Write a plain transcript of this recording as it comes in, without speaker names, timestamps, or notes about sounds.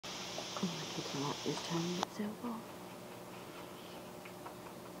light is turning itself off.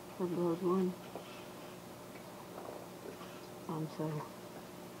 For blood one. I'm sorry.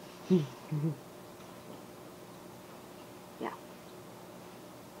 Yeah.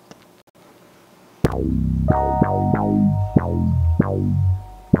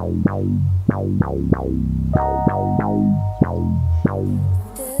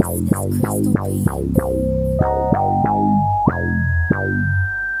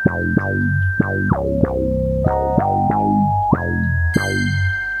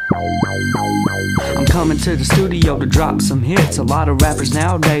 I'm coming to the studio to drop some hits. A lot of rappers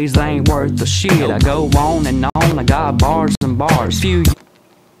nowadays, they ain't worth the shit. I go on and on, I got bars and bars. Few.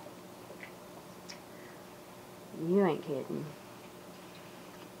 You ain't kidding.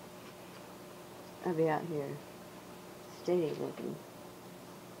 I'll be out here steady looking.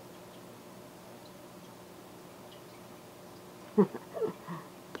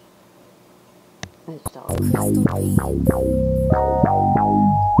 That's all.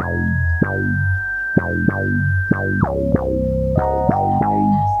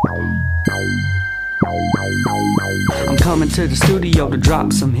 I'm coming to the studio to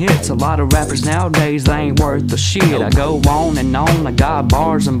drop some hits. A lot of rappers nowadays, they ain't worth the shit. I go on and on, I got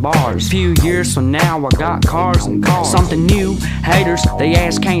bars and bars. Few years from now, I got cars and cars. Something new, haters, they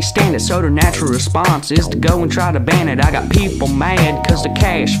ass can't stand it. So their natural response is to go and try to ban it. I got people mad cause the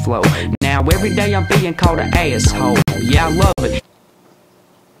cash flow. Now every day I'm being called an asshole. Yeah, I love it.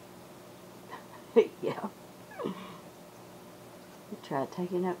 Yeah. You try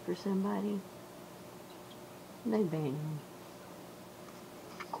taking up for somebody, they ban you.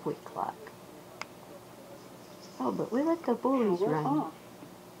 Quick like. Oh, but we let the bullies run.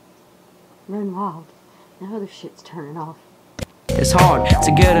 Run wild. Now other shit's turning off. It's hard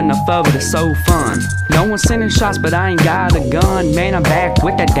to get enough of it, it's so fun. No one's sending shots, but I ain't got a gun. Man, I'm back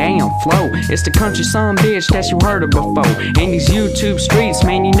with that damn flow. It's the country son bitch that you heard of before. In these YouTube streets,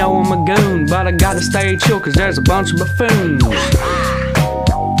 man, you know I'm a goon. But I gotta stay chill, cause there's a bunch of buffoons.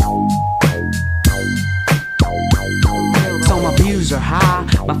 So my views are high,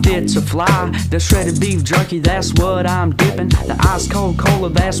 my fits are fly. The shredded beef jerky, that's what I'm dipping. The ice cold cola,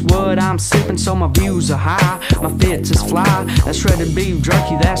 that's what I'm sipping. So my views are high, my fits is fly. That shredded beef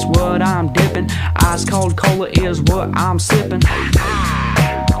jerky, that's what I'm dipping. Ice cold cola is what I'm sipping.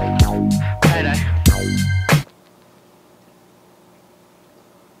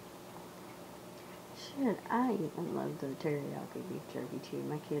 Shit, I even love the teriyaki beef jerky too.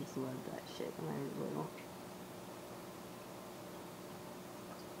 My kids love that shit when they were little.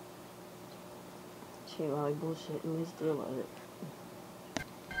 Shit, while we bullshitting, we still love it.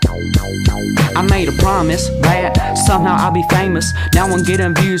 I made a promise that somehow I'll be famous. Now I'm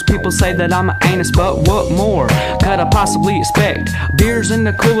getting views, people say that I'm an anus. But what more could I possibly expect? Beers in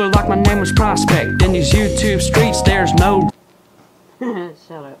the cooler like my name was Prospect. In these YouTube streets there's no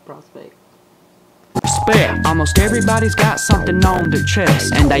Shout out Prospect. respect. Almost everybody's got something on their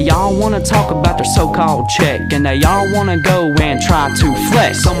chest, and they all wanna talk about their so-called check, and they all wanna go and try to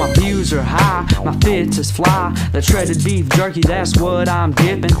flex. So my views are high, my fits is fly. The shredded beef jerky, that's what I'm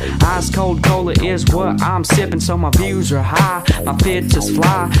dipping. Ice cold cola is what I'm sipping. So my views are high, my fits is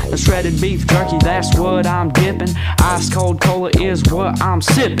fly. The shredded beef jerky, that's what I'm dipping. Ice cold cola is what I'm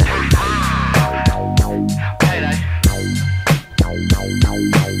sipping.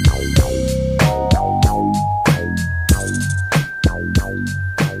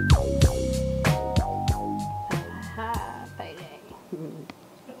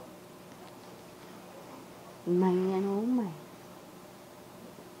 Man, oh man.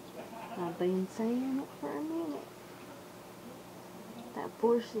 I've been saying it for a minute. That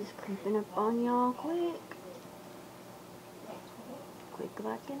force is creeping up on y'all quick. Quick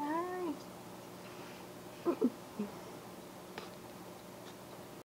like in a hurry.